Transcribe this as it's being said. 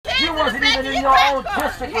You wasn't even in your own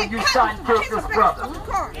district when you shot and killed this brother.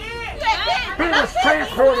 He was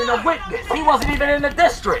transporting a witness. He wasn't even in the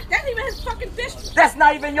district. That's even his fucking district. That's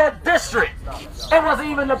not even your district. It wasn't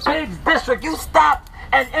even the pig's district. You stopped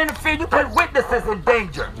and interfered. You put witnesses in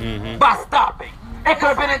danger by stopping. It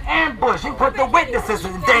could have been an ambush. You put the witnesses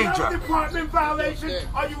in danger. Department violation.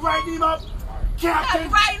 Are you writing him up, Captain? Are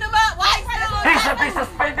you writing him up? Why He should be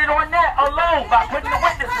suspended on that alone by putting the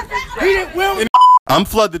witnesses in danger. I'm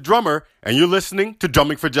Flood the Drummer, and you're listening to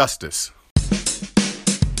Drumming for Justice.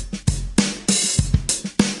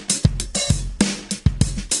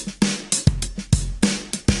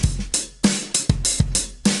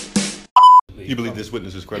 You believe this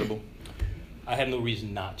witness is credible? I have no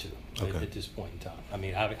reason not to at this point in time. I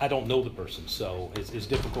mean, I don't know the person, so it's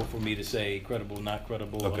difficult for me to say credible, not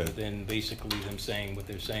credible, other than basically them saying what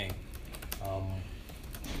they're saying.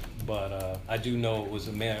 But I do know it was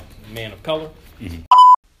a man of color.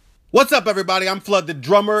 What's up, everybody? I'm Flood the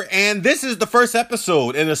Drummer, and this is the first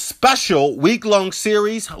episode in a special week-long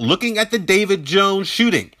series looking at the David Jones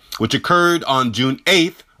shooting, which occurred on June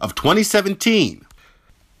 8th of 2017.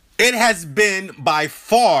 It has been by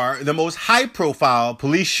far the most high-profile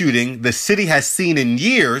police shooting the city has seen in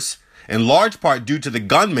years, in large part due to the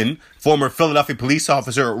gunman, former Philadelphia police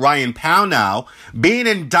officer Ryan Pownall, being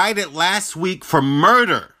indicted last week for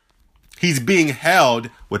murder. He's being held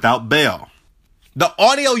without bail. The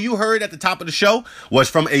audio you heard at the top of the show was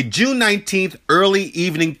from a June 19th early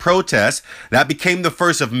evening protest that became the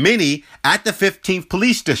first of many at the 15th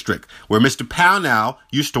Police District, where Mr. Pownall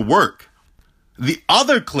used to work. The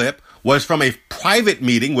other clip was from a private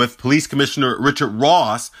meeting with Police Commissioner Richard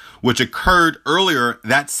Ross, which occurred earlier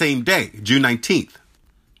that same day, June 19th.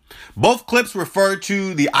 Both clips refer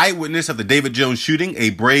to the eyewitness of the David Jones shooting, a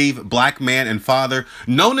brave black man and father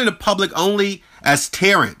known in the public only as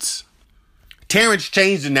Terrence. Terrence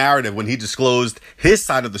changed the narrative when he disclosed his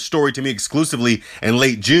side of the story to me exclusively in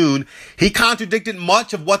late June. He contradicted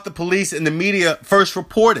much of what the police and the media first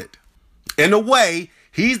reported. In a way,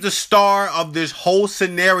 he's the star of this whole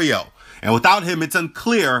scenario, and without him, it's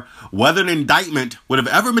unclear whether an indictment would have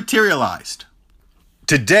ever materialized.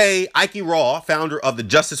 Today, Ike Raw, founder of the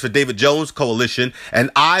Justice for David Jones Coalition,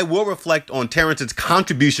 and I will reflect on Terrence's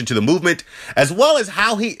contribution to the movement, as well as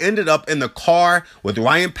how he ended up in the car with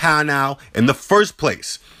Ryan Pownall in the first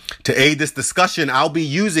place. To aid this discussion, I'll be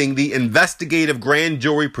using the investigative grand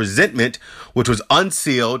jury presentment, which was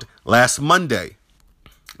unsealed last Monday.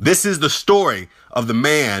 This is the story of the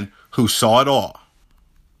man who saw it all.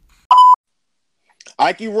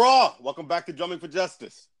 Ike Raw, welcome back to Drumming for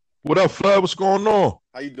Justice. What up, Flood? What's going on?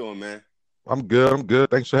 How you doing, man? I'm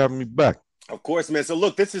good. Thanks for having me back. Of course, man. So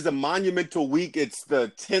look, this is a monumental week. It's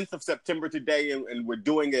the 10th of September today, and we're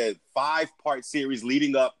doing a 5-part series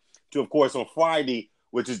leading up to, of course, on Friday,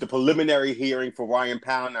 which is the preliminary hearing for Ryan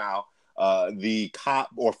Pownall, the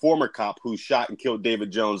cop or former cop who shot and killed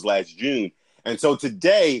David Jones last June. And so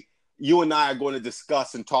today, you and I are going to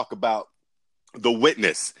discuss and talk about the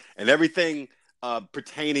witness and everything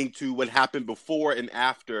pertaining to what happened before and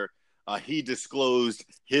after he disclosed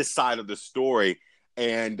his side of the story.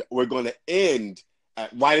 And we're going to end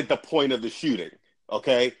right at the point of the shooting,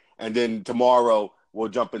 okay? And then tomorrow we'll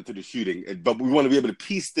jump into the shooting. But we want to be able to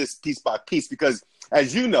piece this piece by piece because,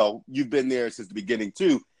 as you know, you've been there since the beginning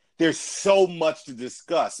too, there's so much to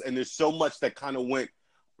discuss and there's so much that kind of went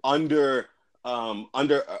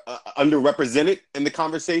underrepresented in the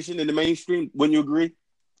conversation in the mainstream. Wouldn't you agree?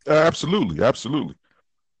 Absolutely.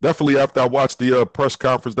 Definitely after I watched the press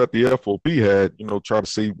conference that the FOP had, trying to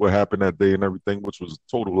see what happened that day and everything, which was a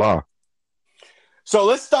total lie. So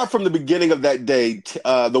let's start from the beginning of that day.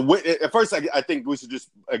 At first, I think we should just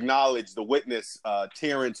acknowledge the witness,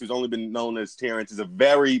 Terrence, who's only been known as Terrence, is a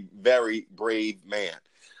very, very brave man.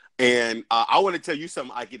 And I want to tell you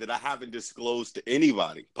something, Ike, that I haven't disclosed to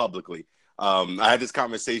anybody publicly. I had this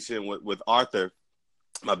conversation with Arthur,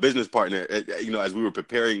 my business partner, as we were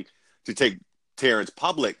preparing to take Terrence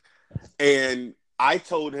public. And I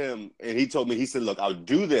told him, and he told me, he said, look, I'll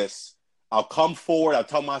do this. I'll come forward. I'll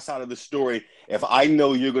tell my side of the story if I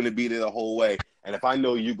know you're going to be there the whole way. And if I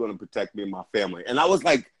know you're going to protect me and my family. And I was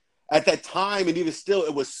like, at that time, and even still,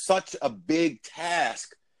 it was such a big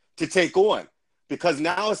task to take on. Because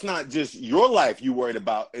now it's not just your life you worried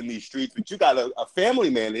about in these streets, but you got a family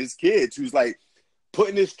man, his kids, who's like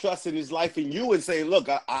putting his trust in his life in you and saying, look,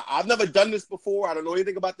 I've never done this before. I don't know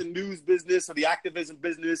anything about the news business or the activism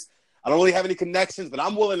business. I don't really have any connections, but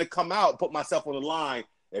I'm willing to come out, put myself on the line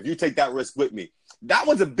if you take that risk with me. That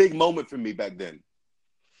was a big moment for me back then.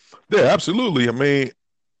 Yeah, absolutely. I mean,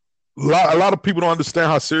 a lot of people don't understand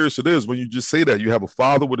how serious it is when you just say that. You have a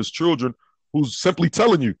father with his children who's simply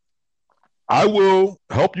telling you, I will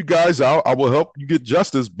help you guys out. I will help you get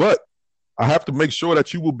justice, but I have to make sure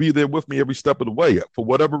that you will be there with me every step of the way. For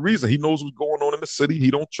whatever reason, he knows what's going on in the city.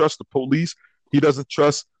 He don't trust the police. He doesn't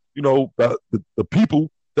trust, the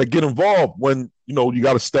people that get involved when, you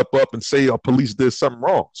got to step up and say a police did something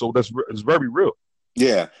wrong. So it's very real.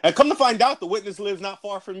 Yeah. And come to find out, the witness lives not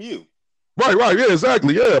far from you. Right. Yeah,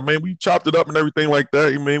 exactly. Yeah, man, we chopped it up and everything like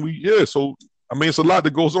that. So, it's a lot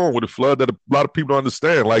that goes on with the Flood that a lot of people don't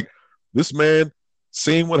understand. Like, this man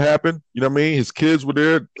seen what happened, his kids were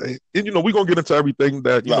there, and we're gonna get into everything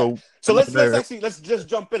that So let's just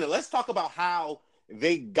jump in it. Let's talk about how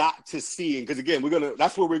they got to see, because again,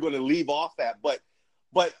 that's where we're gonna leave off at. But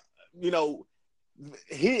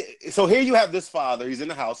here you have this father, he's in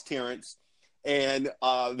the house, Terrence, and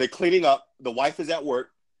they're cleaning up. The wife is at work,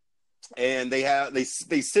 and they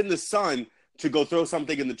send the son to go throw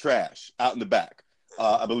something in the trash out in the back,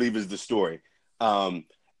 I believe is the story.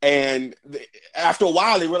 And after a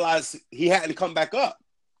while, they realized he hadn't come back up.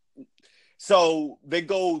 So they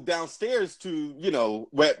go downstairs to,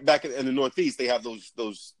 back in the Northeast, they have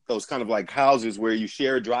those kind of like houses where you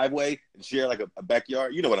share a driveway and share like a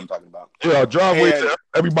backyard. You know what I'm talking about? Yeah, a driveway.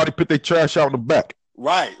 Everybody put their trash out in the back.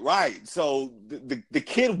 Right. So the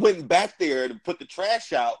kid went back there to put the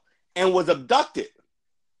trash out and was abducted.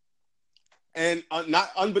 And not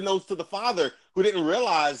unbeknownst to the father, who didn't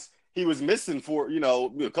realize he was missing for,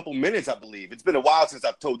 a couple minutes, I believe. It's been a while since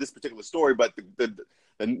I've told this particular story, but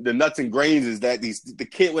the nuts and grains is that the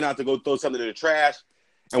kid went out to go throw something in the trash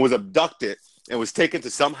and was abducted and was taken to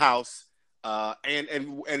some house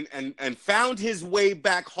and found his way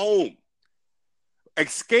back home,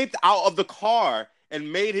 escaped out of the car and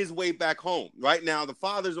made his way back home. Right now, the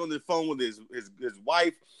father's on the phone with his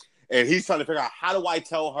wife, and he's trying to figure out, how do I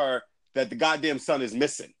tell her that the goddamn son is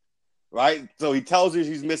missing? Right? So he tells her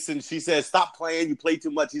she's missing. She says, stop playing. You play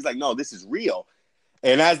too much. He's like, no, this is real.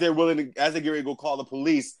 And as they get ready to go call the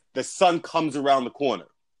police, the son comes around the corner,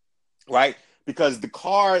 right? Because the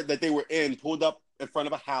car that they were in pulled up in front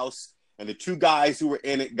of a house, and the two guys who were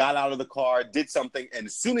in it got out of the car, did something. And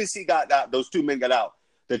as soon as he got out, those two men got out,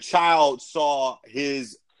 the child saw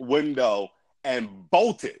his window and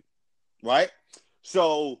bolted, right?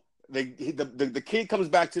 So the kid comes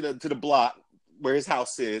back to the block where his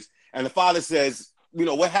house is. And the father says,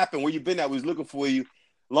 what happened? Where you been at? We was looking for you.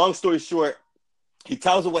 Long story short, he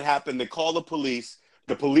tells her what happened. They call the police.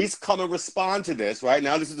 The police come and respond to this, right?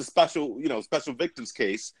 Now this is a special victims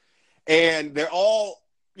case. And they're all,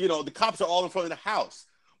 the cops are all in front of the house.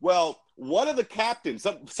 Well, one of the captains,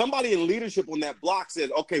 somebody in leadership on that block said,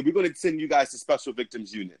 okay, we're going to send you guys to special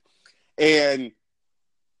victims unit. And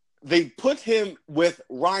they put him with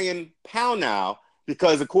Ryan Pownall,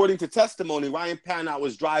 because according to testimony, Ryan Pownall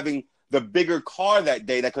was driving the bigger car that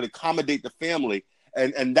day that could accommodate the family.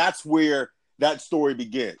 And that's where that story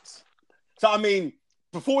begins. So,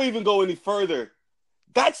 before we even go any further,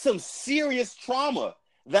 that's some serious trauma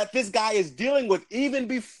that this guy is dealing with even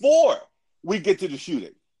before we get to the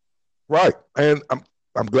shooting. Right. And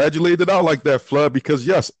I'm glad you laid it out like that, Flood, because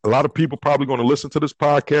yes, a lot of people probably going to listen to this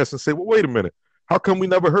podcast and say, well, wait a minute. How come we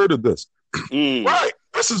never heard of this? Right.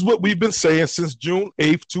 This is what we've been saying since June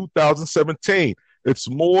 8th, 2017. It's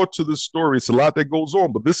more to the story. It's a lot that goes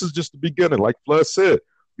on, but this is just the beginning. Like Flood said,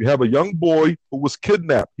 you have a young boy who was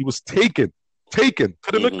kidnapped. He was taken,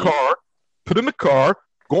 put in the car,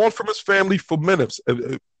 gone from his family for minutes.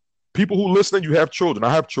 People who listening, you have children.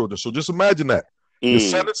 I have children. So just imagine that. Your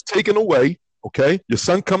son is taken away, okay? Your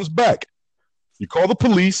son comes back. You call the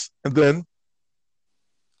police, and then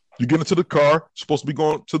you get into the car, supposed to be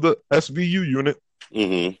going to the SVU unit,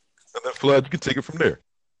 and then Flood, you can take it from there.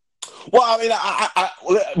 Well, I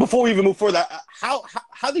before we even move further, how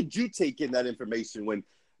did you take in that information when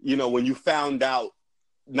you found out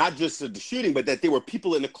not just the shooting, but that there were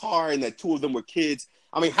people in the car and that two of them were kids?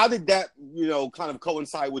 How did that kind of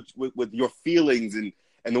coincide with your feelings and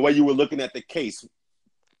the way you were looking at the case?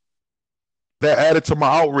 That added to my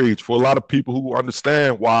outrage for a lot of people who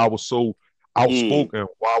understand why I was so outspoken,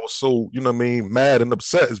 why I was so, mad and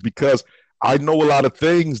upset, is because I know a lot of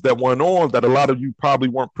things that went on that a lot of you probably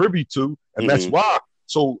weren't privy to, and that's why.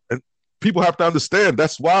 So, and people have to understand,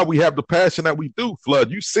 that's why we have the passion that we do,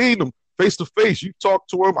 Flood. You've seen them face to face. You talk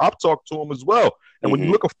to him. I've talked to him as well. And when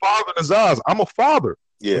you look a father in his eyes, I'm a father.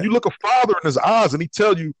 Yeah. When you look a father in his eyes and he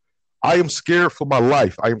tell you, I am scared for my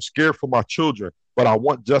life. I am scared for my children, but I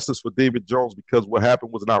want justice for David Jones because what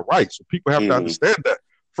happened was not right. So people have to understand that.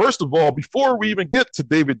 First of all, before we even get to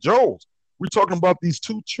David Jones, we're talking about these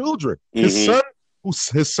two children. His son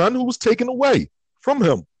who was taken away from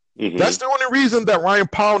him. That's the only reason that Ryan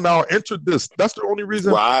Pownall entered this. That's the only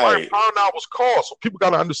reason Ryan Pownall was called. So people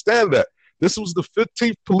got to understand that. This was the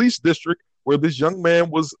 15th police district where this young man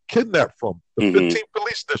was kidnapped from, the 15th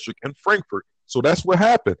police district in Frankfurt. So that's what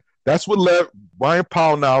happened. That's what led Ryan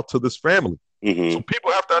Pownall to this family. So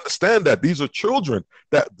people have to understand that these are children,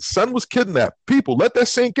 that the son was kidnapped. People, let that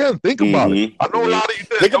sink in. Think about it. I know a lot of you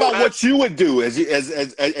think about what you would do as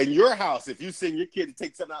in your house. If you send your kid to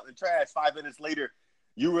take something out in the trash, 5 minutes later,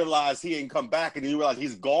 you realize he ain't come back, and then you realize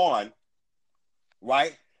he's gone,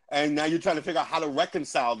 right? And now you're trying to figure out how to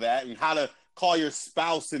reconcile that and how to call your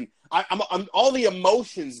spouse, and I'm all the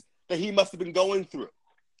emotions that he must have been going through.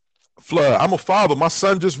 Flood, I'm a father. My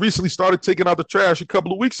son just recently started taking out the trash a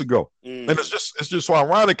couple of weeks ago. And it's just so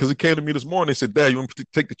ironic because he came to me this morning and said, Dad, you want to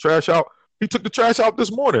take the trash out? He took the trash out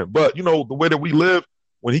this morning. But, you know, the way that we live,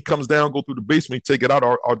 when he comes down, go through the basement, take it out,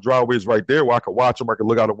 our driveway is right there where I can watch him. I can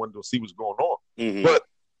look out the window and see what's going on. But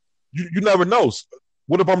you never know.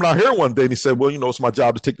 What if I'm not here one day? And he said, well, you know, it's my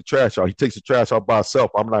job to take the trash out. He takes the trash out by himself.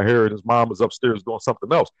 I'm not here, and his mom is upstairs doing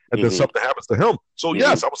something else. And then something happens to him. So,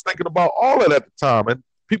 yes, I was thinking about all of that at the time. And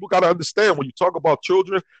people got to understand, when you talk about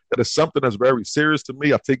children, that is something that's very serious to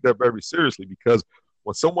me. I take that very seriously, because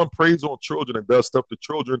when someone preys on children and does stuff to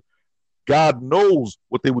children, God knows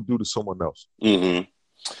what they would do to someone else.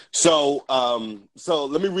 So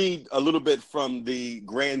let me read a little bit from the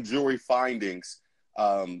grand jury findings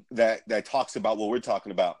that talks about what we're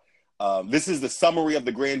talking about. This is the summary of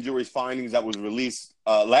the grand jury's findings that was released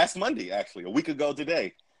last Monday, actually, a week ago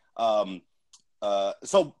today. So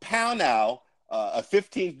Pownall, a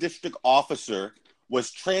 15th district officer, was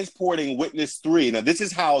transporting witness 3. Now, this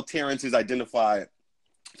is how Terrence is identified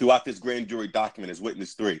throughout this grand jury document as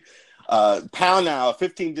witness 3. Pownall, a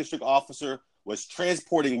 15th district officer, was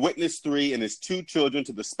transporting witness 3 and his 2 children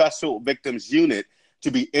to the special victims unit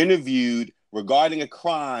to be interviewed regarding a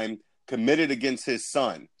crime committed against his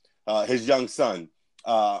son, his young son.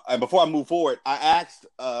 And before I move forward, I asked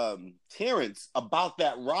Terrence about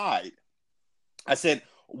that ride. I said,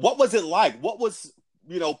 what was it like? What was,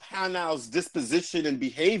 Pownall's disposition and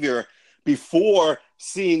behavior before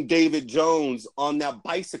seeing David Jones on that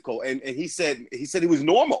bicycle? And he said he was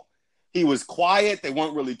normal. He was quiet. They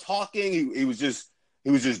weren't really talking. He was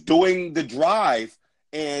just doing the drive.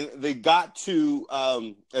 And they got to,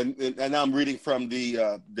 and now I'm reading from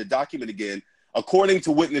the document again. According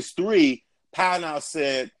to witness 3, Pownall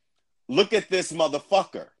said, "Look at this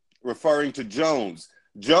motherfucker," referring to Jones.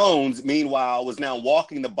 Jones, meanwhile, was now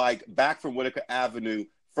walking the bike back from Whitaker Avenue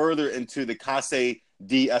further into the Casa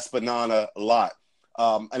de Esplanada lot.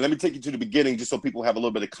 And let me take you to the beginning just so people have a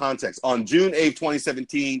little bit of context. On June 8th,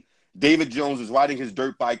 2017, David Jones was riding his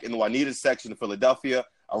dirt bike in the Juanita section of Philadelphia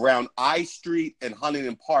around I Street and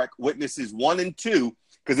Huntington Park. Witnesses 1 and 2,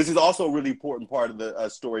 because this is also a really important part of the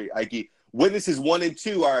story, Ike. Witnesses 1 and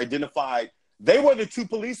 2 are identified. They were the 2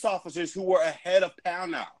 police officers who were ahead of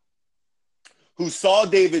Pownall, who saw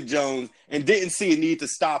David Jones and didn't see a need to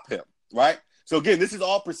stop him, right? So again, this is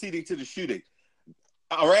all proceeding to the shooting.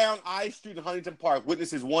 Around I Street and Huntington Park,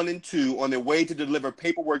 witnesses 1 and 2, on their way to deliver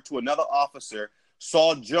paperwork to another officer,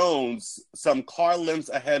 saw Jones some car lengths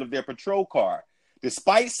ahead of their patrol car.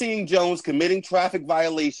 Despite seeing Jones committing traffic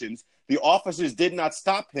violations, the officers did not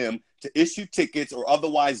stop him to issue tickets or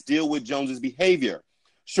otherwise deal with Jones's behavior.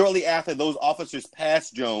 Shortly after those officers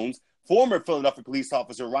passed Jones, former Philadelphia police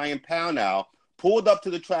officer Ryan Pownall pulled up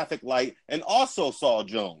to the traffic light and also saw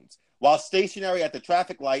Jones. While stationary at the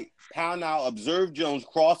traffic light, Pownall observed Jones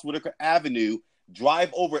cross Whitaker Avenue,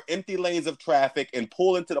 drive over empty lanes of traffic, and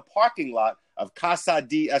pull into the parking lot of Casa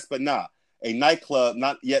de Esplanada, a nightclub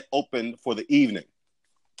not yet open for the evening.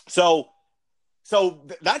 So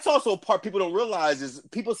that's also a part people don't realize is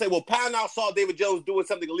people say, well, Pownall saw David Jones doing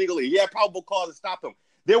something illegally. Yeah, probable cause to stop him.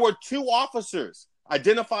 There were 2 officers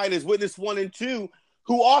identified as witness 1 and 2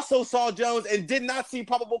 who also saw Jones and did not see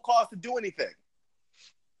probable cause to do anything.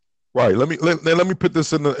 Right. Let me put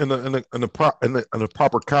this in the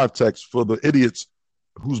proper context for the idiots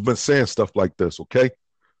who's been saying stuff like this. Okay.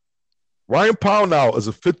 Ryan Pownall is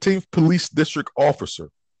a 15th police district officer.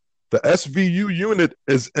 The SVU unit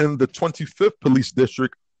is in the 25th police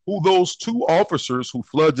district, who those 2 officers who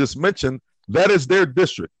Flood just mentioned, that is their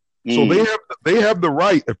district. So they have the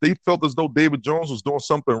right, if they felt as though David Jones was doing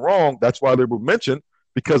something wrong, that's why they were mentioned,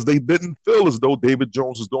 because they didn't feel as though David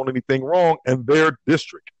Jones was doing anything wrong in their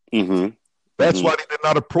district. That's why they did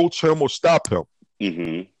not approach him or stop him.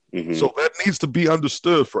 So that needs to be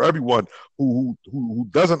understood for everyone who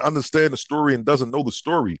doesn't understand the story and doesn't know the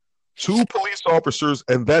story. 2 police officers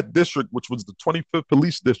in that district, which was the 25th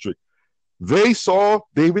police district, they saw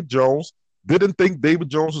David Jones, didn't think David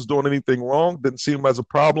Jones was doing anything wrong, didn't see him as a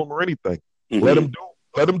problem or anything. Let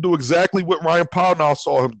him do exactly what Ryan Pownall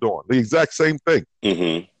saw him doing, the exact same thing.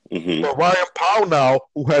 But Ryan Pownall,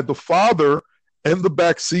 who had the father in the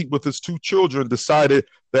back seat with his 2 children, decided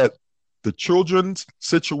that the children's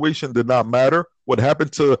situation did not matter. What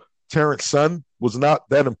happened to Terrence's son was not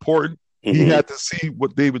that important. He had to see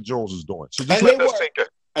what David Jones was doing. So just let that sink in.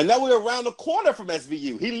 And then we were around the corner from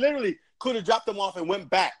SVU. He literally could have dropped them off and went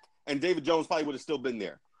back, and David Jones probably would have still been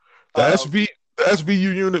there. The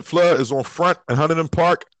SVU unit, Flood, is on Front and Huntington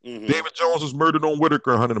Park. David Jones was murdered on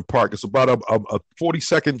Whitaker and Huntington Park. It's about a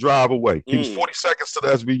 40-second drive away. He was 40 seconds to the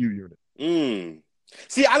SVU unit.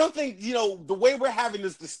 See, I don't think, the way we're having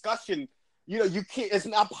this discussion, you can't. It's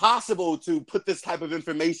not possible to put this type of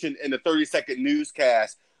information in a 30-second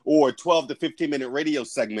newscast or a 12 to 15-minute radio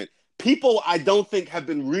segment. People, I don't think, have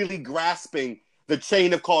been really grasping the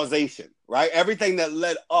chain of causation, right? Everything that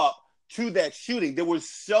led up to that shooting. There was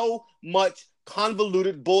so much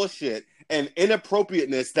convoluted bullshit and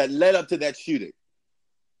inappropriateness that led up to that shooting.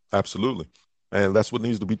 Absolutely. And that's what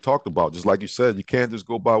needs to be talked about. Just like you said, you can't just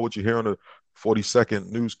go by what you hear on a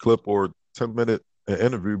 40-second news clip or 10-minute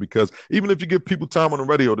interview, because even if you give people time on the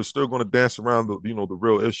radio, they're still going to dance around the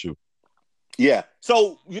real issue. Yeah.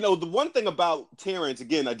 So, the one thing about Terrence,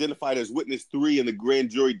 again, identified as witness 3 in the grand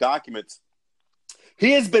jury documents,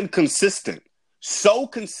 he has been consistent, so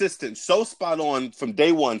spot on from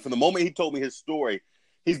day one. From the moment he told me his story,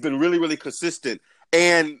 he's been really, really consistent.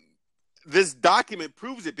 And this document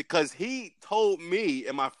proves it, because he told me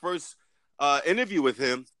in my first interview with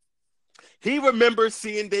him, he remembers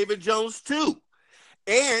seeing David Jones too.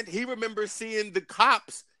 And he remembers seeing the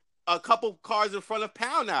cops a couple cars in front of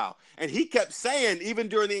Pownall. And he kept saying, even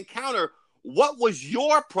during the encounter, what was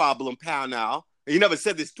your problem, Pownall? And he never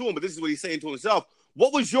said this to him, but this is what he's saying to himself.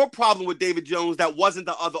 What was your problem with David Jones that wasn't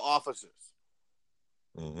the other officers?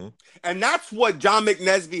 And that's what John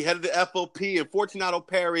McNesby, head of the FOP, and Fortunato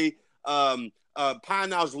Perry,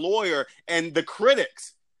 Pownall's lawyer, and the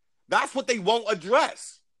critics, that's what they won't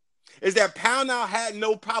address, is that Pownall had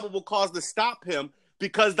no probable cause to stop him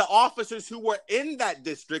because the officers who were in that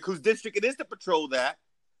district, whose district it is to patrol that,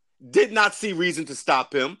 did not see reason to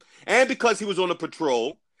stop him. And because he was on a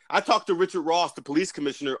patrol, I talked to Richard Ross, the police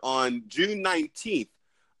commissioner, on June 19th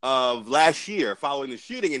of last year following the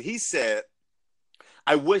shooting, and he said,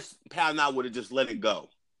 I wish Pownall would have just let it go.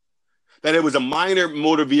 That it was a minor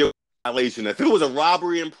motor vehicle violation. If it was a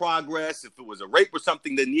robbery in progress, if it was a rape or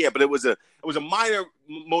something, then yeah, but it was a minor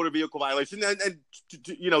motor vehicle violation. And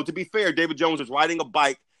to be fair, David Jones was riding a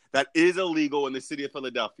bike that is illegal in the city of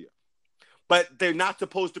Philadelphia. But they're not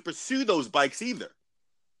supposed to pursue those bikes either.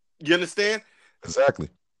 You understand? Exactly.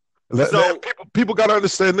 So people got to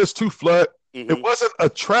understand this too, Flood. It wasn't a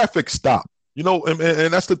traffic stop.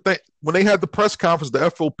 And that's the thing. When they had the press conference, the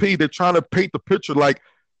FOP, they're trying to paint the picture like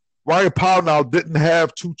Ryan Pownall didn't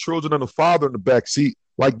have 2 children and a father in the back seat.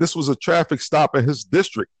 Like this was a traffic stop in his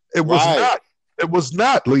district. It was not. It was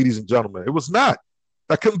not, ladies and gentlemen. It was not.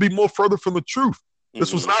 That couldn't be more further from the truth.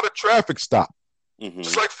 This was not a traffic stop.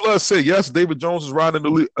 Just like Flood said, yes, David Jones was riding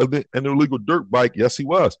an illegal dirt bike. Yes, he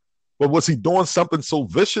was. But was he doing something so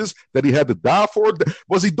vicious that he had to die for it?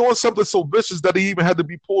 Was he doing something so vicious that he even had to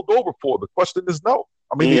be pulled over for? The question is no.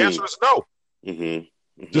 I mean, the answer is no.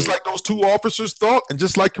 Just like those 2 officers thought, and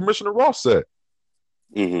just like Commissioner Ross said.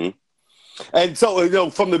 And so,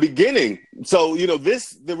 from the beginning,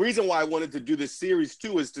 the reason why I wanted to do this series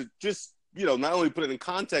too is to just, not only put it in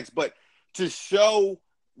context, but to show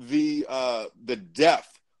the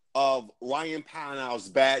depth of Ryan Pownall's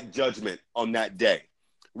bad judgment on that day.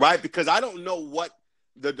 Right, because I don't know what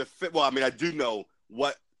the defense. Well, I mean, I do know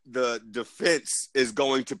what the defense is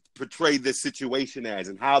going to portray this situation as,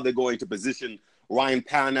 and how they're going to position Ryan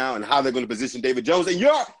Pownall, and how they're going to position David Jones. And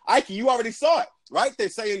Ike, you already saw it, right? They're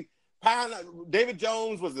saying David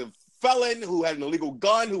Jones was a felon who had an illegal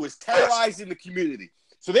gun, who was terrorizing the community.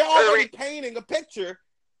 So they're already painting a picture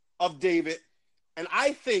of David, and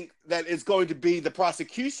I think that it's going to be the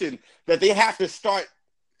prosecution that they have to start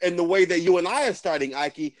in the way that you and I are starting,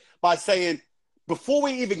 Ike, by saying, before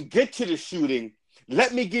we even get to the shooting,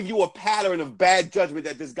 let me give you a pattern of bad judgment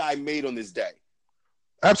that this guy made on this day.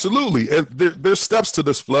 Absolutely. And there's steps to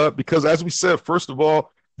this, Flood, because as we said, first of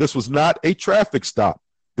all, this was not a traffic stop.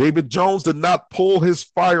 David Jones did not pull his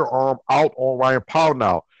firearm out on Ryan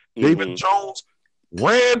Pownall. David Jones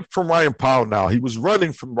ran from Ryan Pownall. He was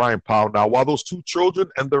running from Ryan Pownall while those 2 children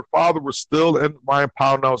and their father were still in Ryan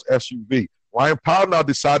Pownall's SUV. Ryan Pownall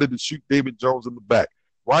decided to shoot David Jones in the back.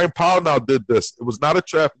 Ryan Pownall did this. It was not a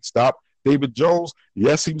traffic stop. David Jones,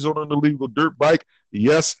 yes, he was on an illegal dirt bike.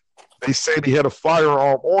 Yes, they said he had a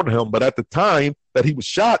firearm on him, but at the time that he was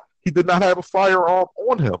shot, he did not have a firearm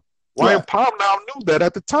on him. Ryan Pownall knew that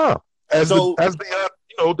at the time, they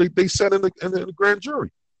said in the grand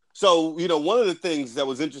jury. So, one of the things that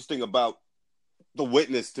was interesting about the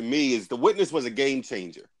witness to me is the witness was a game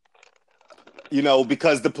changer.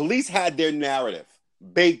 Because the police had their narrative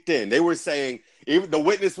baked in. They were saying, the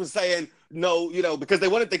witness was saying, no, because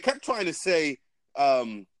they kept trying to say,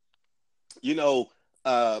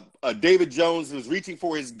 David Jones was reaching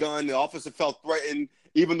for his gun. The officer felt threatened.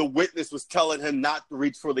 Even the witness was telling him not to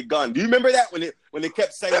reach for the gun. Do you remember that when they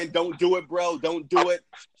kept saying, don't do it, bro, don't do it?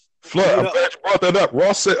 Flood, I'm glad you brought that up.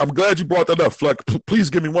 Ross said, I'm glad you brought that up. Flood, please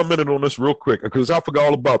give me 1 minute on this real quick because I forgot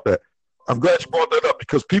all about that. I'm glad you brought that up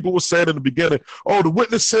because people were saying in the beginning, oh, the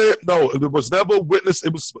witness said, no, there was never a witness.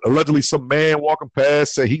 It was allegedly some man walking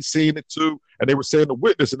past, said he's seen it too. And they were saying the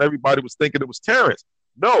witness and everybody was thinking it was Terrence.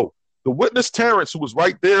 No, the witness Terrence, who was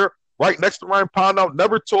right there, right next to Ryan Pownall,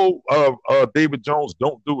 never told David Jones,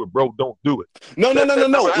 don't do it, bro, don't do it.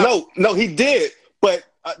 No, he did. But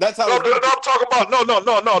that's how. No, I'm talking about.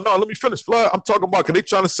 No. Let me finish, Flood. I'm talking about because they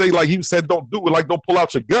trying to say like he said, don't do it, like don't pull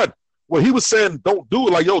out your gun. Well, he was saying, don't do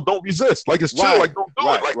it, like yo, don't resist, like it's chill, like don't do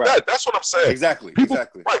it, like that. That's what I'm saying. Exactly. People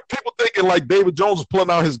thinking like David Jones was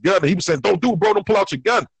pulling out his gun, and he was saying, don't do it, bro, don't pull out your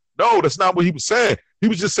gun. No, that's not what he was saying. He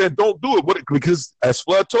was just saying, don't do it, because as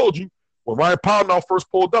Flood told you, when Ryan Pownall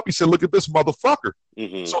first pulled up, he said, look at this motherfucker.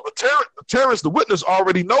 Mm-hmm. So the witness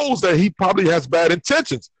already knows that he probably has bad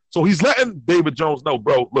intentions. So he's letting David Jones know,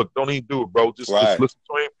 bro, look, don't even do it, bro. Just listen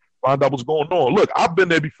to him, find out what's going on. Look, I've been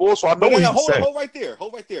there before, so I know what he's saying. Hold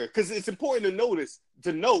right there. Because it's important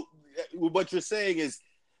to note what you're saying is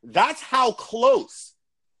that's how close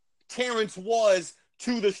Terrence was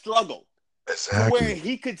to the struggle. Exactly. Where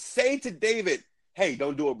he could say to David, hey,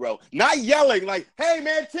 don't do it, bro. Not yelling like, hey,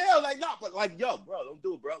 man, chill. Like, no, but like, yo, bro, don't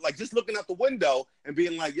do it, bro. Like, just looking out the window and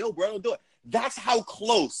being like, yo, bro, don't do it. That's how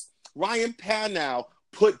close Ryan Pownall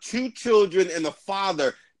put two children and the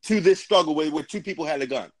father to this struggle where two people had a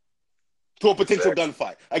gun, to a potential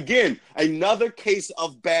gunfight. Again, another case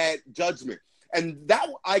of bad judgment. And that,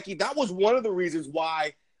 Ike, that was one of the reasons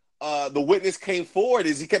why the witness came forward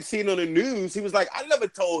is he kept seeing on the news. He was like, I never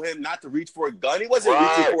told him not to reach for a gun. He wasn't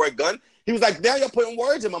reaching for a gun. He was like, now you're putting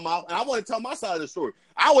words in my mouth, and I want to tell my side of the story.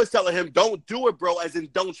 I was telling him, don't do it, bro, as in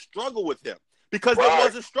don't struggle with him, because there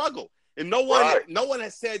was a struggle. And no one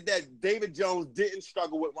has said that David Jones didn't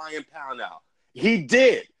struggle with Ryan Pownall. He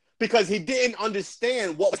did, because he didn't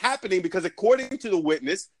understand what was happening, because according to the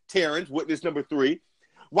witness, Terrence, witness number 3,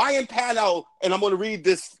 Ryan Pownall, and I'm going to read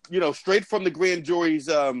this, straight from the grand jury's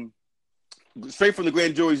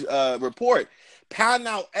report.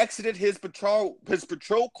 Pownall exited his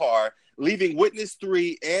patrol car, leaving witness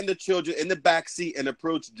 3 and the children in the backseat, and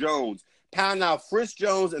approached Jones. Pownall frisked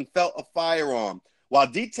Jones and felt a firearm. While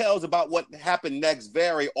details about what happened next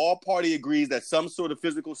vary, all party agrees that some sort of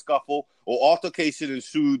physical scuffle or altercation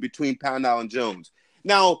ensued between Pownall and Jones.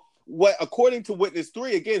 Now, according to witness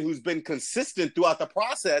 3, again, who's been consistent throughout the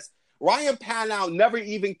process, Ryan Pownall never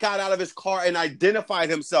even got out of his car and identified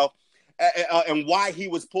himself and why he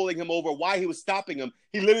was pulling him over, why he was stopping him.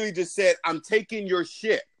 He literally just said, I'm taking your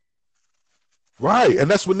shit. Right, and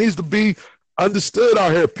that's what needs to be understood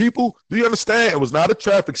out here. People, do you understand? It was not a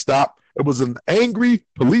traffic stop. It was an angry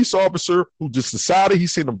police officer who just decided he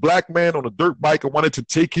seen a black man on a dirt bike and wanted to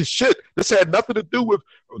take his shit. This had nothing to do with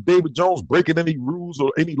David Jones breaking any rules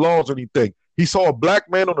or any laws or anything. He saw a black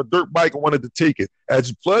man on a dirt bike and wanted to take it.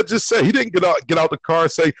 As Flood just said, he didn't get out the car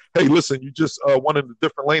and say, hey, listen, you just went in a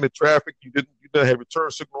different lane of traffic. You didn't have a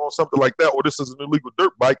turn signal or something like that, or this is an illegal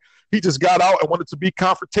dirt bike. He just got out and wanted to be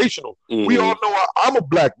confrontational. Mm-hmm. We all know I'm a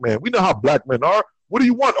black man. We know how black men are. What do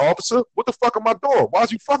you want, officer? What the fuck am I doing? Why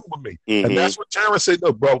is you fucking with me? Mm-hmm. And that's what Terrence said.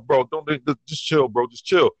 No, bro, don't just chill, bro. Just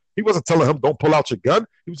chill. He wasn't telling him don't pull out your gun.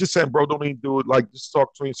 He was just saying, bro, don't even do it. Like, just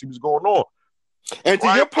talk to him, see what's going on. And to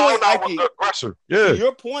your point, Ike, to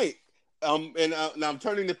your point, now I'm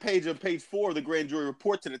turning the page on page 4 of the grand jury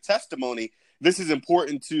report to the testimony. This is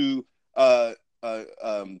important to it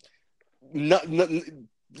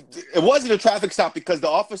wasn't a traffic stop because the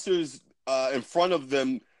officers in front of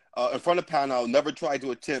Pownall never tried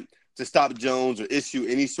to attempt to stop Jones or issue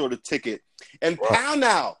any sort of ticket. And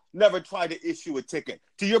Pownall never tried to issue a ticket.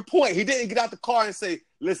 To your point, he didn't get out the car and say,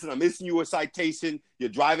 listen, I'm issuing you a citation. You're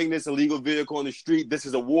driving this illegal vehicle on the street. This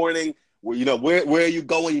is a warning. Where are you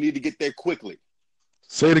going? You need to get there quickly.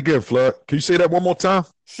 Say it again, Flood. Can you say that one more time?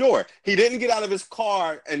 Sure. He didn't get out of his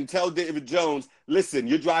car and tell David Jones, listen,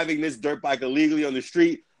 you're driving this dirt bike illegally on the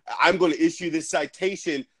street. I'm going to issue this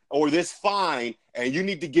citation or this fine, and you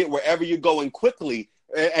need to get wherever you're going quickly,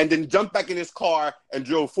 and then jump back in his car and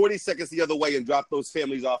drove 40 seconds the other way and dropped those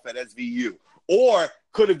families off at SVU. Or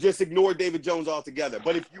could have just ignored David Jones altogether.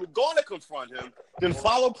 But if you were going to confront him, then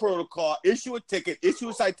follow protocol, issue a ticket, issue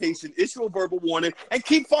a citation, issue a verbal warning, and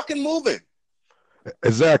keep fucking moving.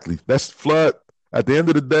 Exactly. That's Flood. At the end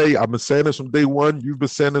of the day, I've been saying this from day one. You've been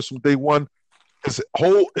saying this from day one. His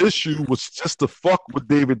whole issue was just to fuck with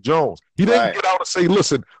David Jones. He didn't get out and say,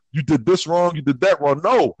 listen, you did this wrong, you did that wrong.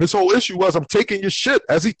 No, his whole issue was, I'm taking your shit,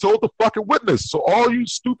 as he told the fucking witness. So all you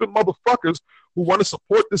stupid motherfuckers who want to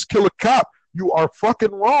support this killer cop, you are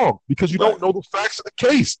fucking wrong because you don't know the facts of the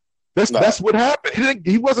case. That's what happened.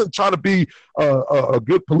 He wasn't trying to be a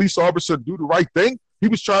good police officer and do the right thing. He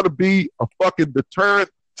was trying to be a fucking deterrent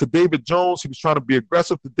to David Jones. He was trying to be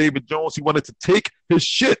aggressive to David Jones. He wanted to take his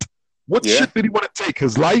shit. What shit did he want to take?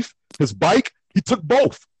 His life? His bike? He took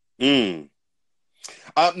both. Now,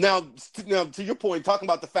 to your point, talking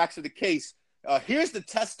about the facts of the case, here's the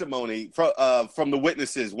testimony from the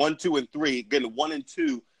witnesses, 1, 2, and 3. Again, 1 and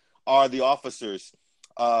 2 are the officers.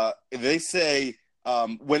 They say,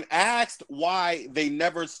 when asked why they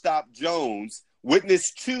never stopped Jones,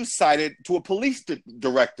 witness 2 cited to a police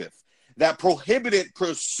directive that prohibited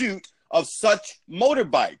pursuit of such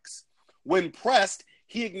motorbikes. When pressed,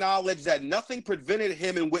 he acknowledged that nothing prevented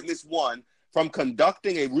him and witness 1 from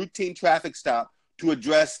conducting a routine traffic stop to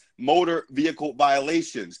address motor vehicle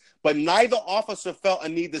violations. But neither officer felt a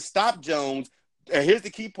need to stop Jones, and here's the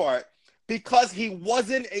key part, because he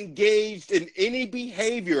wasn't engaged in any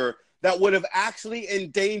behavior that would have actually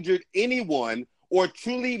endangered anyone or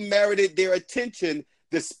truly merited their attention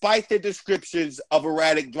despite the descriptions of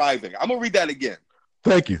erratic driving. I'm going to read that again.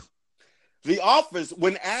 Thank you. The officers,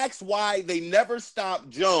 when asked why they never stopped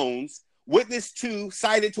Jones, witness 2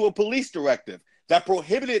 cited to a police directive that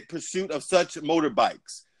prohibited pursuit of such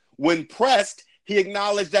motorbikes. When pressed, he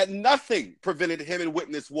acknowledged that nothing prevented him and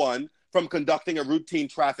witness 1 from conducting a routine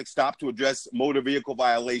traffic stop to address motor vehicle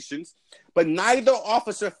violations. But neither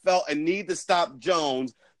officer felt a need to stop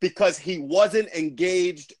Jones because he wasn't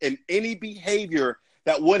engaged in any behavior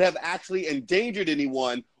that would have actually endangered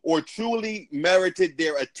anyone or truly merited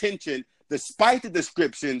their attention despite the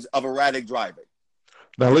descriptions of erratic driving.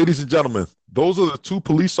 Now, ladies and gentlemen, those are the 2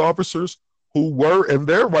 police officers who were in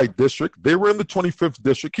their right district. They were in the 25th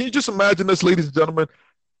district. Can you just imagine this, ladies and gentlemen?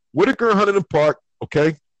 Whitaker and Huntington Park,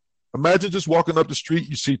 okay? Imagine just walking up the street.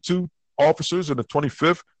 You see 2 officers in the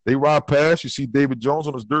 25th. They ride past. You see David Jones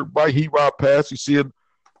on his dirt bike. He ride past. You see an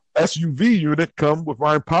SUV unit come with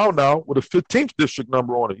Ryan Powell now with a 15th district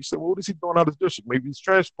number on it. You say, well, what is he doing out of his district? Maybe he's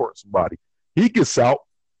transporting somebody. He gets out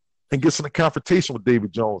and gets in a confrontation with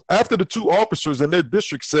David Jones. After the 2 officers in their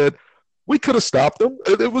district said, we could have stopped him.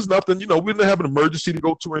 It was nothing. You know, we didn't have an emergency to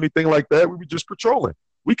go to or anything like that. We were just patrolling.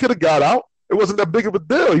 We could have got out. It wasn't that big of a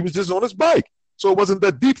deal. He was just on his bike. So it wasn't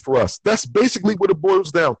that deep for us. That's basically what it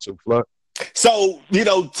boils down to, Flood. So, you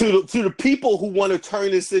know, to the people who want to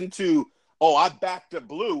turn this into, oh, I backed the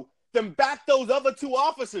blue, then back those other 2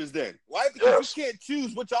 officers then, right? Because you can't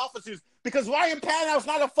choose which officers, because Ryan Panow's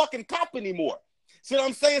not a fucking cop anymore. See what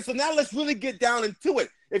I'm saying? So now let's really get down into it.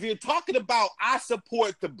 If you're talking about I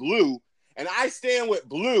support the blue and I stand with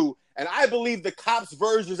blue and I believe the cops'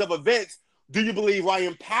 versions of events, do you believe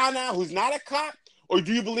Ryan Panow, who's not a cop, or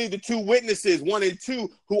do you believe the 2 witnesses, 1 and 2,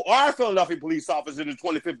 who are Philadelphia police officers in the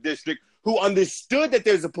 25th district, who understood that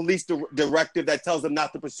there's a police directive that tells them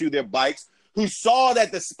not to pursue their bikes, who saw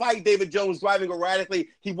that despite David Jones driving erratically,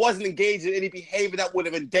 he wasn't engaged in any behavior that would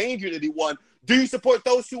have endangered anyone? Do you support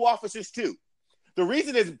those 2 officers too? The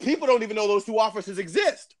reason is people don't even know those 2 officers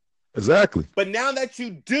exist. Exactly. But now that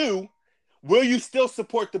you do, will you still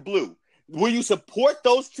support the blue? Will you support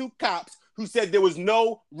those 2 cops who said there was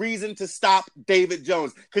no reason to stop David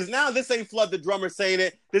Jones? Because now this ain't Flood the Drummer saying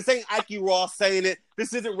it. This ain't Ike Ross saying it.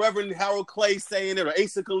 This isn't Reverend Harold Clay saying it or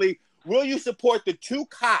Asa Khalid. Will you support the 2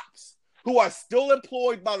 cops who are still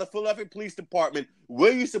employed by the Philadelphia Police Department?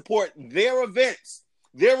 Will you support their events,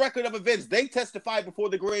 their record of events? They testified before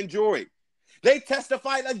the grand jury. They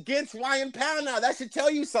testified against Ryan Pownell. That should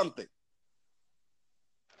tell you something.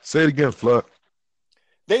 Say it again, Flood.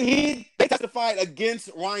 They testified against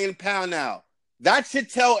Ryan Pownell. That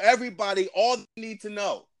should tell everybody all they need to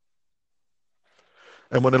know.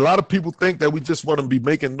 And when a lot of people think that we just want to be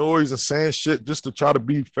making noise and saying shit just to try to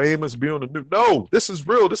be famous, be on the news. No, this is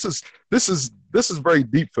real. This is very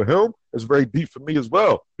deep for him. It's very deep for me as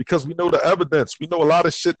well, because we know the evidence. We know a lot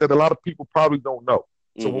of shit that a lot of people probably don't know.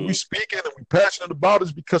 So when we speaking and we passionate about it,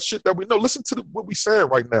 it's because shit that we know. Listen to what we saying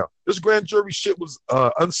right now. This grand jury shit was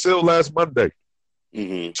unsealed last Monday.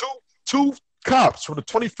 Two cops from the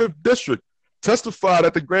 25th district testified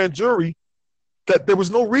at the grand jury that there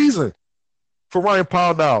was no reason for Ryan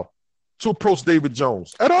Pownell to approach David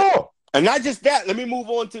Jones at all. And not just that, let me move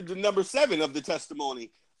on to the number 7 of the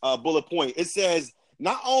testimony bullet point. It says,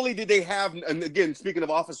 not only did they have, and again, speaking of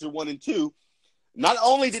Officer 1 and 2, not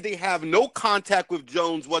only did they have no contact with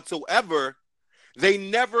Jones whatsoever, they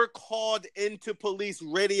never called into police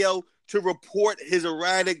radio to report his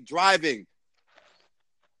erratic driving.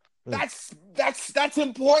 That's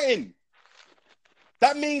important.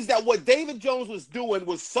 That means that what David Jones was doing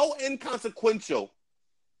was so inconsequential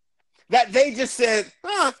that they just said,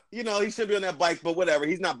 he should be on that bike, but whatever.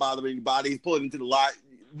 He's not bothering anybody. He's pulling into the lot.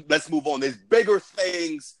 Let's move on. There's bigger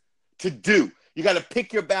things to do. You got to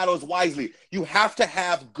pick your battles wisely. You have to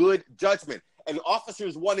have good judgment. And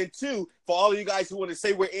Officers 1 and 2, for all of you guys who want to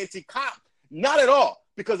say we're anti-cop, not at all.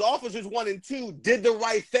 Because Officers 1 and 2 did the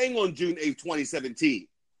right thing on June 8th, 2017.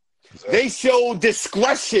 Exactly. They showed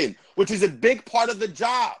discretion, which is a big part of the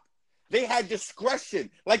job. They had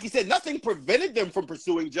discretion. Like you said, nothing prevented them from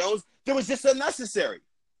pursuing Jones. It was just unnecessary.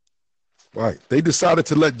 Right. They decided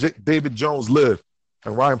to let David Jones live.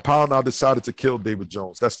 And Ryan Pownall decided to kill David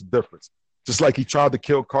Jones. That's the difference. Just like he tried to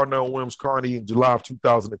kill Carnell Williams-Carney in July of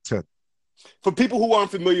 2010. For people who aren't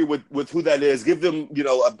familiar with who that is, give them,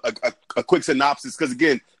 a quick synopsis. Because,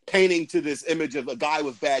 again, painting to this image of a guy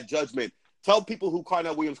with bad judgment. Tell people who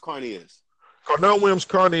Carnell Williams-Carney is. Carnell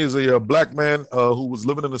Williams-Carney is a black man who was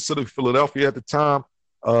living in the city of Philadelphia at the time,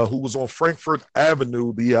 who was on Frankfurt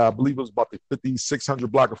Avenue. I believe it was about the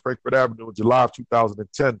 5600 block of Frankfurt Avenue in July of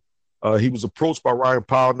 2010. He was approached by Ryan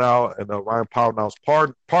Pownall and Ryan Pownall's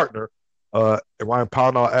partner. And Ryan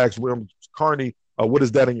Pownall asked Williams-Carney, what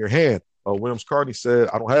is that in your hand? Williams-Carney said,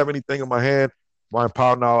 I don't have anything in my hand. Ryan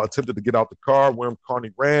Pownall attempted to get out the car.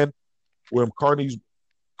 Williams-Carney ran.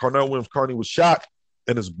 Carnell Williams-Carney was shot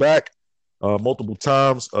in his back multiple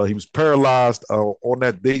times. He was paralyzed on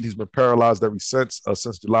that date. He's been paralyzed ever since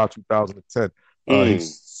July 2010. He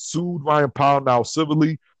sued Ryan Pownall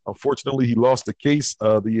civilly. Unfortunately, he lost the case.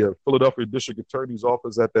 The Philadelphia District Attorney's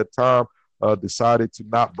Office at that time decided to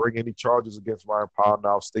not bring any charges against Ryan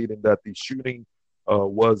Pownall, stating that the shooting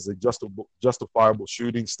was a justifiable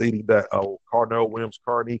shooting, stating that Carnell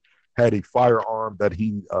Williams-Carney had a firearm that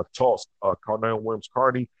he tossed. Carnell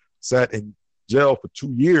Williams-Carney sat in jail for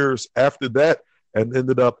 2 years after that and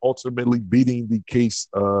ended up ultimately beating the case.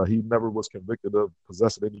 He never was convicted of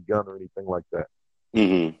possessing any gun or anything like that.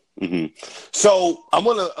 Mm-hmm. Mm-hmm. So I'm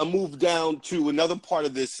going to move down to another part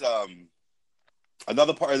of this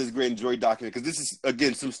grand jury document, because this is,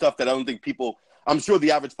 again, some stuff that I don't think I'm sure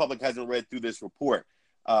the average public hasn't read through this report,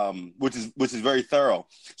 which is very thorough.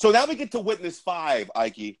 So now we get to Witness 5,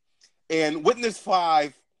 Ike. And Witness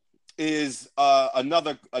 5 is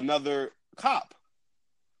another cop,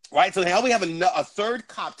 right? So now we have a third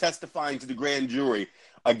cop testifying to the grand jury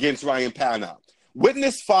against Ryan Pownall.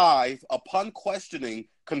 Witness 5, upon questioning,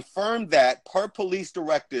 confirmed that, per police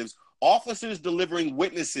directives, officers delivering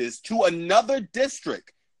witnesses to another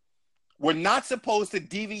district were not supposed to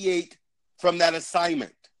deviate from that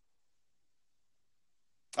assignment.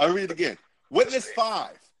 I'll read it again. Witness 5,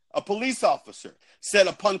 a police officer, said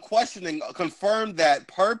upon questioning, confirmed that,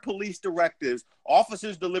 per police directives,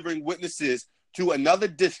 officers delivering witnesses to another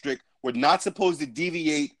district were not supposed to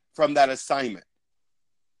deviate from that assignment.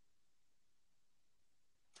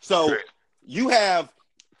 So you have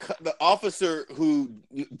the officer who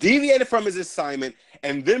deviated from his assignment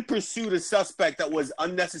and then pursued a suspect that was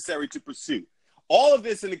unnecessary to pursue. All of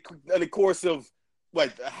this in the course of,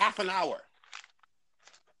 half an hour?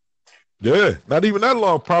 Yeah, not even that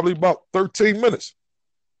long, probably about 13 minutes.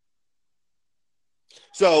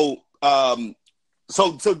 So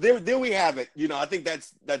there we have it. I think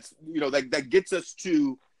that's that gets us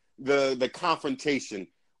to the confrontation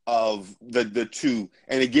of the two.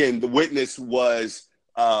 And again, the witness was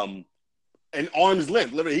an arm's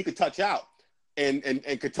length. Literally, he could touch out and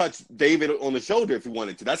could touch David on the shoulder if he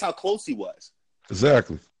wanted to. That's how close he was.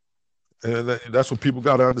 Exactly. And that's what people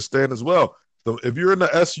got to understand as well. So if you're in the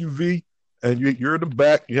SUV and you're in the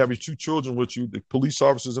back, you have your two children with you, the police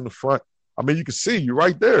officers in the front, I mean, you can see you're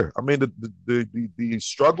right there. I mean, the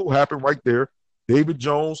struggle happened right there. David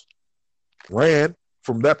Jones ran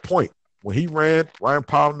from that point. When he ran, Ryan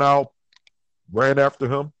Pownall ran after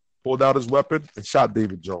him, pulled out his weapon, and shot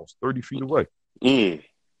David Jones 30 feet away. And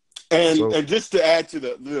just to add to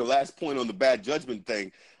the last point on the bad judgment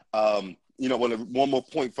thing, one more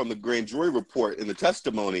point from the grand jury report in the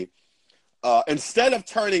testimony, instead of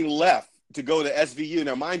turning left to go to SVU,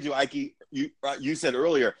 now mind you, Ike, you said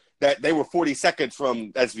earlier that they were 40 seconds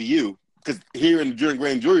from SVU, because during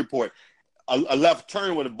grand jury report, a left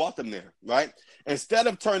turn would have brought them there, right? Instead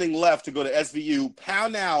of turning left to go to SVU,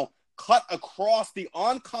 Pownall cut across the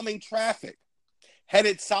oncoming traffic,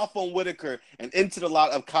 headed south on Whitaker and into the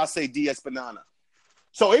lot of Case de Espinana.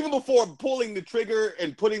 So even before pulling the trigger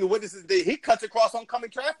and putting the witnesses there, he cuts across oncoming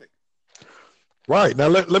traffic. Right. Now,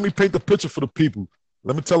 let me paint the picture for the people.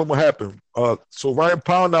 Let me tell them what happened. So Ryan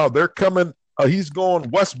Pownall, they're coming. He's going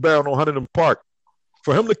westbound on Huntington Park.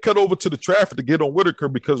 For him to cut over to the traffic to get on Whitaker,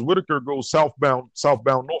 because Whitaker goes southbound,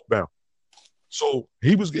 northbound. So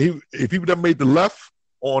if he would have made the left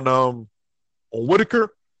on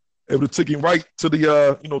Whitaker, it would have taken him right to the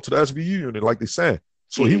to the SVU unit, like they saying.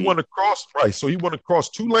 So he went across, right? So he went across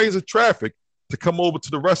 2 lanes of traffic to come over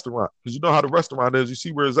to the restaurant, because you know how the restaurant is. You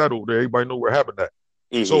see where is that over there? Everybody know where it happened at.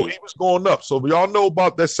 So he was going up. So we all know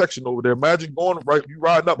about that section over there. Imagine going right, you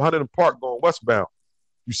riding up Huntington Park going westbound.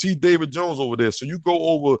 You see David Jones over there. So you go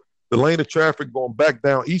over the lane of traffic going back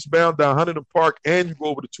down eastbound down Huntington Park, and you go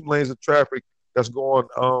over the 2 lanes of traffic that's going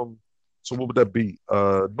so what would that be?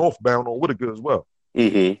 Northbound on Whitaker as well.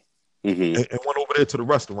 And went over there to the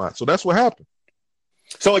restaurant. So that's what happened.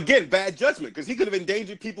 So again, bad judgment, because he could have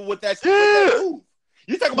endangered people with that move.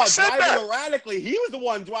 You talk about driving erratically. He was the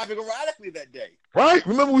one driving erratically that day. Right.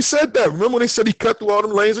 Remember we said that. Remember when they said he cut through all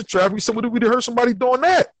them lanes of traffic? We said we'd heard somebody doing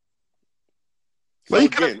that. So he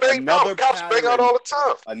could have banged out. Cops bang out all the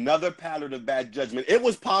time. Another pattern of bad judgment. It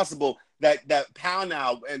was possible that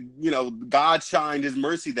Pownall, and God shined his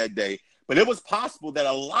mercy that day, but it was possible that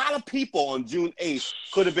a lot of people on June 8th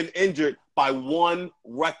could have been injured by one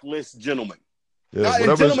reckless gentleman. Yeah,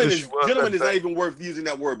 gentleman is not even worth using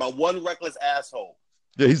that word, by one reckless asshole.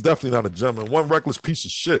 Yeah, he's definitely not a gentleman. One reckless piece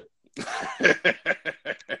of shit.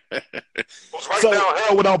 Down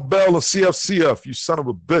hell without Bell or CFCF, you son of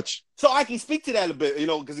a bitch. So I can speak to that a bit,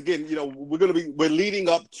 because again, we're leading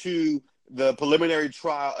up to the preliminary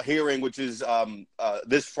trial hearing, which is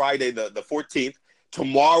this Friday, the 14th.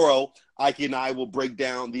 Tomorrow, Ike and I will break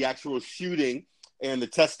down the actual shooting and the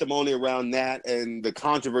testimony around that and the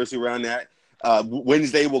controversy around that.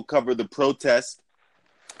 Wednesday we'll cover the protest,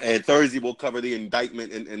 and Thursday we'll cover the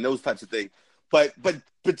indictment and those types of things. But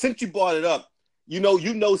since you brought it up, you know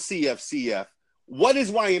CFCF. What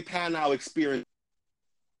is Ryan Pownall experience?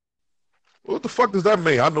 What the fuck does that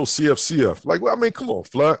mean? I know CFCF. Like, well, I mean, come on,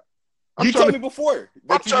 Flood. You told me before.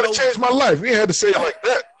 I'm trying to change my life. You ain't had to say it like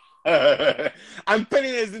that. I'm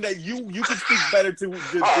putting it in that you can speak better to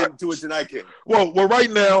it than I can. Well, right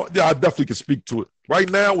now, yeah, I definitely can speak to it. Right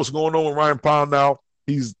now, what's going on with Ryan Pownall?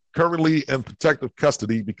 He's currently in protective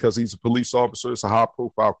custody because he's a police officer. It's a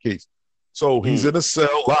high-profile case. So he's in a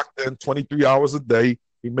cell, locked in 23 hours a day.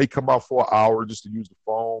 He may come out for an hour just to use the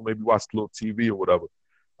phone, maybe watch a little TV or whatever.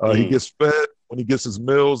 He gets fed. When he gets his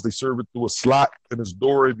meals, they serve it through a slot in his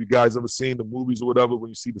door. If you guys ever seen the movies or whatever, when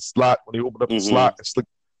you see the slot, when they open up the slot and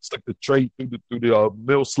slick the tray through the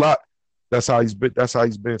meal slot, that's how he's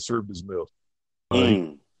been served his meals.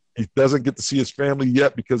 He doesn't get to see his family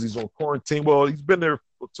yet because he's on quarantine. Well, he's been there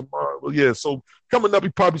for tomorrow. Well, yeah. So coming up, he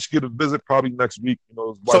probably should get a visit probably next week.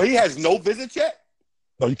 So he has no visits yet?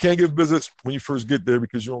 No, you can't get visits when you first get there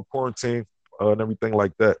because you're on quarantine and everything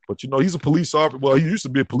like that. But, he's a police officer. Well, he used to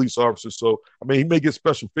be a police officer. So, I mean, he may get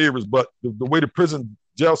special favors, but the way the prison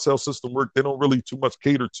jail cell system works, they don't really too much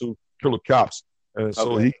cater to killer cops. And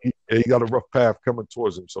so he got a rough path coming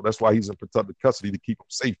towards him. So that's why he's in protective custody, to keep him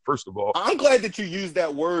safe, first of all. I'm glad that you used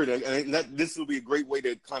that word. And this will be a great way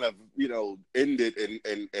to kind of, end it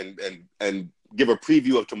and give a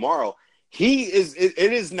preview of tomorrow. It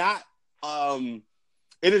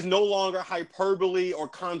is no longer hyperbole or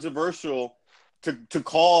controversial to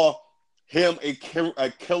call him a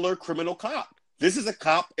killer criminal cop. This is a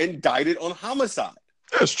cop indicted on homicide.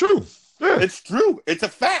 Yeah, it's true. Yeah. It's true. It's a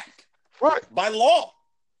fact. Right. By law.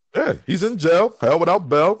 Yeah, he's in jail, hell without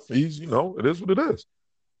bail. He's, it is what it is.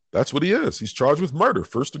 That's what he is. He's charged with murder,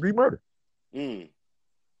 first-degree murder. Any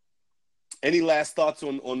last thoughts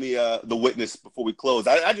on the witness before we close?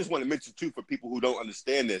 I just want to mention, too, for people who don't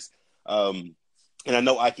understand this, and I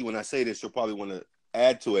know, Ike, when I say this, you'll probably want to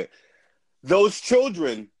add to it. Those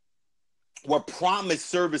children were promised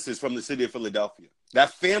services from the city of Philadelphia.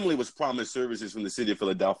 That family was promised services from the city of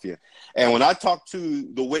Philadelphia. And when I talked to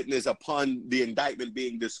the witness upon the indictment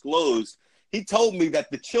being disclosed, he told me that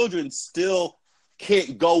the children still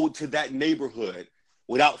can't go to that neighborhood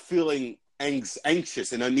without feeling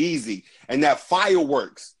anxious and uneasy, and that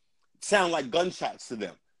fireworks sound like gunshots to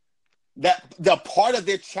them. That the part of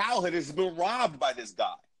their childhood has been robbed by this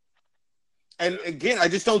guy. And again, I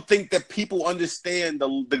just don't think that people understand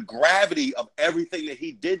the gravity of everything that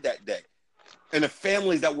he did that day, and the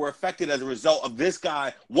families that were affected as a result of this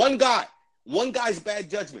guy. One guy's bad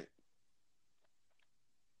judgment.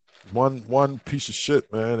 One piece of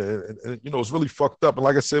shit, man. And it's really fucked up. And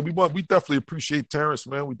like I said, we definitely appreciate Terrence,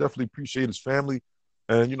 man. We definitely appreciate his family.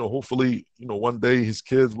 And, hopefully, one day his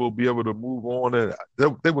kids will be able to move on, and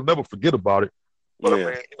they will never forget about it. But, I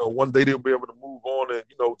mean, one day they'll be able to move on and,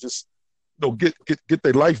 just, get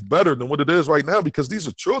their life better than what it is right now, because these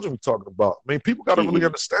are children we're talking about. I mean, people got to really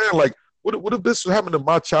understand, like, what if this happened to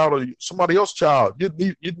my child or somebody else's child, your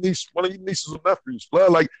niece, one of your nieces or nephews,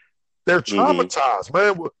 like, they're traumatized,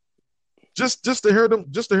 man. Just to hear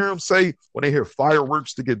them say, when they hear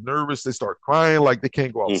fireworks, they get nervous, they start crying, like they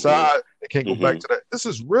can't go outside, they can't go back to that. This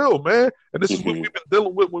is real, man, and this is what we've been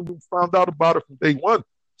dealing with when we found out about it from day one.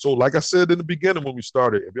 So, like I said in the beginning when we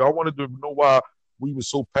started, if y'all wanted to know why we were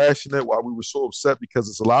so passionate, why we were so upset, because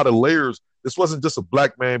it's a lot of layers. This wasn't just a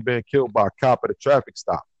black man being killed by a cop at a traffic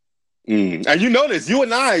stop. And you notice, you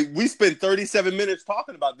and I, we spent 37 minutes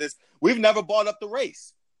talking about this. We've never brought up the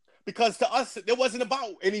race. Because to us, it wasn't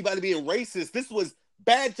about anybody being racist. This was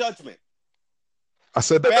bad judgment. I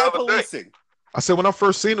said that bad the other policing. Day. I said when I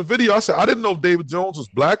first seen the video, I said I didn't know David Jones was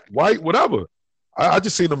black, white, whatever. I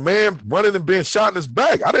just seen a man running and being shot in his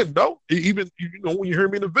back. I didn't know. Even when you hear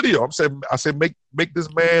me in the video, I said make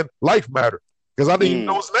this man life matter, because I didn't even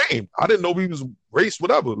know his name. I didn't know he was race,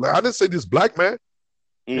 whatever. Like, I didn't say this black man.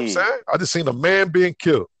 You know what I'm saying? I just seen a man being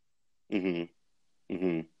killed.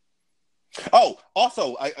 Oh,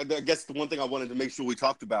 also, I guess the one thing I wanted to make sure we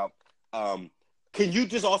talked about, can you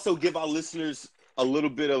just also give our listeners a little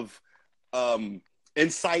bit of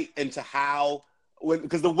insight into how,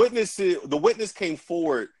 because the witness came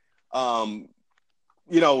forward,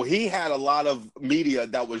 he had a lot of media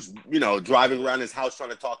that was, driving around his house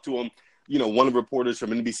trying to talk to him, one of the reporters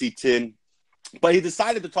from NBC 10, but he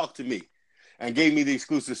decided to talk to me and gave me the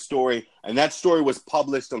exclusive story, and that story was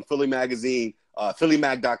published on Philly Magazine,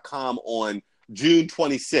 PhillyMag.com on June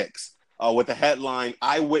 26th with the headline,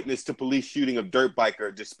 "Eyewitness to Police Shooting of Dirt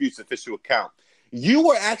Biker Disputes Official Account." You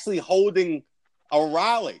were actually holding a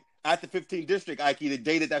rally at the 15th District, Ike, the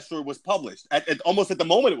day that story was published, almost at the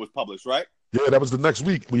moment it was published, right? Yeah, that was the next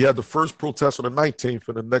week. We had the first protest on the 19th,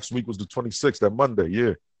 and the next week was the 26th, that Monday,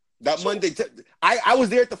 yeah. Monday. I was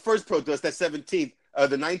there at the first protest, that 17th,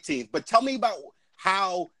 the 19th, but tell me about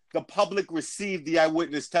how the public received the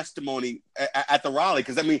eyewitness testimony at the rally,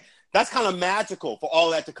 because I mean that's kind of magical for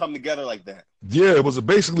all that to come together like that. Yeah, it was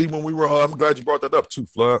basically when we were. I'm glad you brought that up too,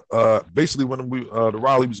 Flood. Basically, when the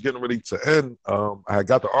rally was getting ready to end, I had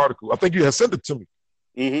got the article. I think you had sent it to me,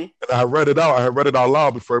 and I read it out. I had read it out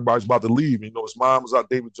loud before everybody's about to leave. His mom was out.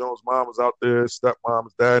 David Jones' mom was out there. Stepmom,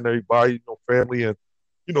 his dad, and everybody. Family, and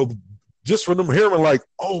just from them hearing like,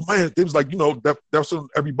 oh man, it was like that's when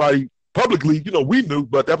everybody. Publicly, we knew,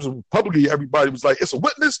 but that was publicly everybody was like, it's a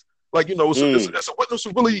witness. Like, it's a witness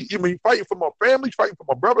who really, fighting for my family, fighting for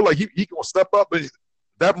my brother. Like, he gonna step up. And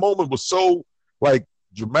that moment was so, like,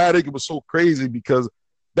 dramatic. It was so crazy because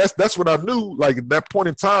that's when I knew, like, at that point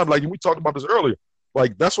in time, like, and we talked about this earlier,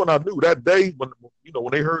 like, that's when I knew that day when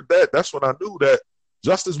they heard that, that's when I knew that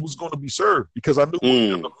justice was going to be served, because I knew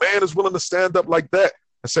when the man is willing to stand up like that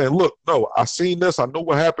and saying, look, no, I seen this. I know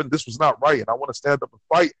what happened. This was not right. And I want to stand up and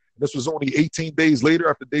fight. This was only 18 days later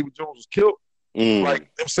after David Jones was killed.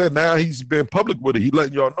 Like them said, now he's been public with it. He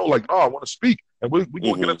letting y'all know, like, I want to speak. And we're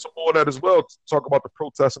going to get into more of that as well, to talk about the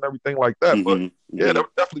protests and everything like that. But, yeah, that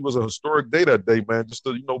definitely was a historic day that day, man, just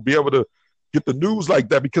to, be able to get the news like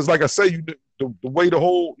that. Because, like I say, the way the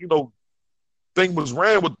whole, thing was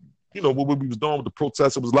ran with, what we was doing with the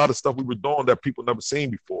protests, it was a lot of stuff we were doing that people never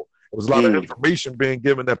seen before. There was a lot of information being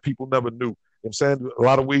given that people never knew. I'm saying a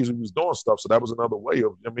lot of ways we was doing stuff, so that was another way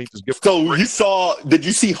of, just giving. So did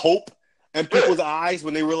you see hope in people's eyes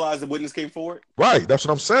when they realized the witness came forward? Right, that's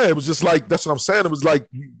what I'm saying. It was just like, that's what I'm saying. It was like,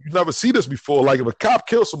 you never see this before. Like, if a cop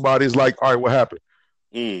kills somebody, it's like, all right, what happened?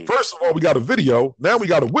 First of all, we got a video. Now we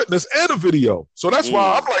got a witness and a video. So that's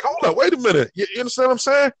why I'm like, hold on, wait a minute. You understand what I'm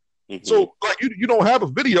saying? So, like, you don't have a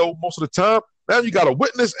video most of the time. Now you got a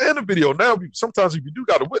witness and a video. Now, sometimes if you do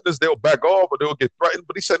got a witness, they'll back off or they'll get threatened.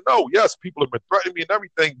 But he said, no, yes, people have been threatening me and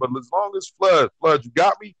everything, but as long as Flood, you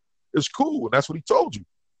got me, it's cool. And that's what he told you.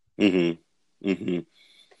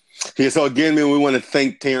 Yeah, so again, man, we want to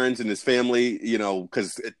thank Terrence and his family,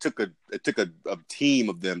 because it took a team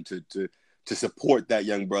of them to support that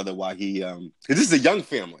young brother while he, because this is a young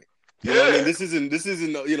family. You know what I mean? This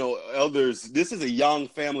isn't elders. This is a young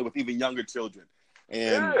family with even younger children.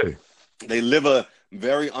 And they live a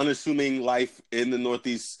very unassuming life in the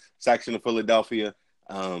northeast section of Philadelphia.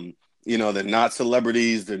 They're not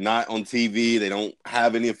celebrities. They're not on TV. They don't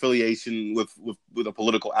have any affiliation with a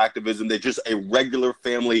political activism. They're just a regular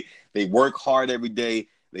family. They work hard every day.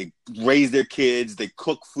 They raise their kids. They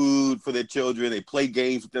cook food for their children. They play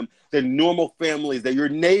games with them. They're normal families. They're your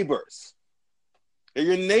neighbors.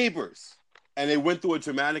 and they went through a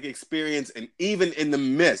traumatic experience, and even in the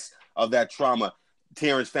midst of that trauma,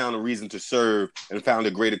 Terrence found a reason to serve and found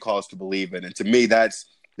a greater cause to believe in. And to me, that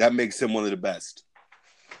makes him one of the best.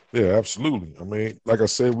 Yeah, absolutely. I mean, like I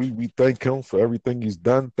said, we thank him for everything he's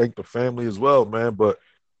done. Thank the family as well, man. But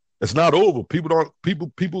it's not over. People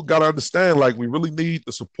got to understand, like, we really need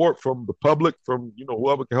the support from the public, from,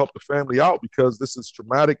 whoever can help the family out, because this is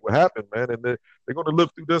traumatic what happened, man. And they're going to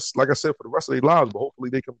live through this, like I said, for the rest of their lives. But hopefully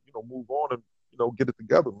they can, move on and, get it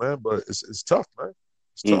together, man. But it's tough, man.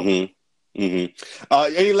 It's tough. Mm-hmm.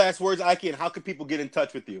 Mm-hmm. Any last words, Ike, and how can people get in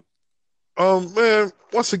touch with you? Man,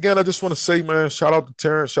 once again, I just want to say, man, shout out to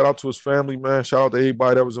Terrence, shout out to his family, man, shout out to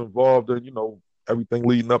everybody that was involved in, everything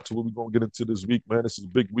leading up to what we're going to get into this week, man. This is a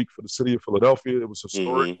big week for the city of Philadelphia. It was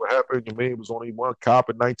historic what happened. It was only one cop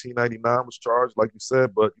in 1999 was charged, like you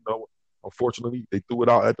said, but, unfortunately, they threw it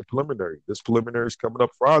out at the preliminary. This preliminary is coming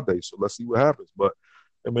up Friday, so let's see what happens. But,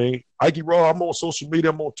 Ike Raw, I'm on social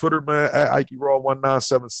media. I'm on Twitter, man, at Ike Raw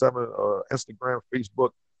 1977, Instagram,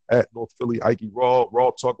 Facebook, at North Philly, Ike Raw.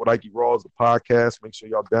 Raw Talk with Ike Raw is the podcast. Make sure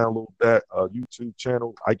y'all download that YouTube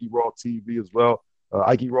channel, Ike Raw TV as well.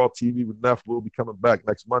 Ike Raw TV with Neff will be coming back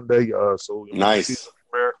next Monday. So nice.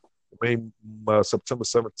 September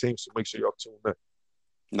 17th. So make sure y'all tune in.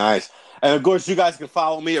 Nice. And of course, you guys can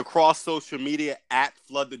follow me across social media at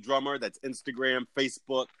Flood the Drummer. That's Instagram,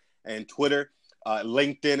 Facebook, and Twitter.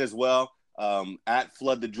 LinkedIn as well, at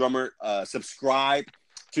Flood the Drummer. Subscribe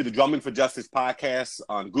to the Drumming for Justice podcast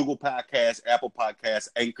on Google Podcasts, Apple Podcasts,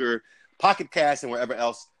 Anchor, Pocket Cast, and wherever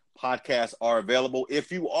else podcasts are available.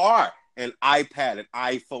 If you are an iPad, an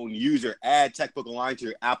iPhone user, add TechBook Online to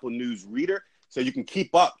your Apple News reader so you can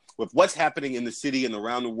keep up with what's happening in the city and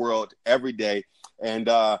around the world every day. And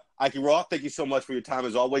Ike Raw, thank you so much for your time.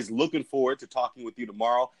 As always, looking forward to talking with you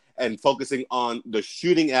tomorrow and focusing on the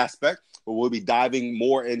shooting aspect, where we'll be diving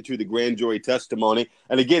more into the grand jury testimony.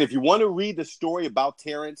 And again, if you want to read the story about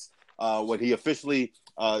Terrence, when he officially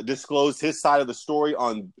disclosed his side of the story,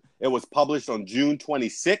 it was published on June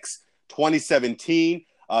 26, 2017,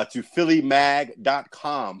 to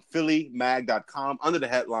PhillyMag.com, PhillyMag.com, under the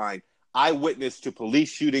headline, Eyewitness to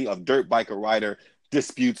Police Shooting of Dirt Biker Rider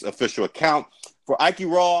Disputes Official Account. For Ike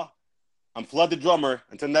Raw, I'm Flood the Drummer.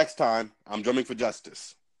 Until next time, I'm drumming for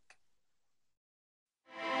justice.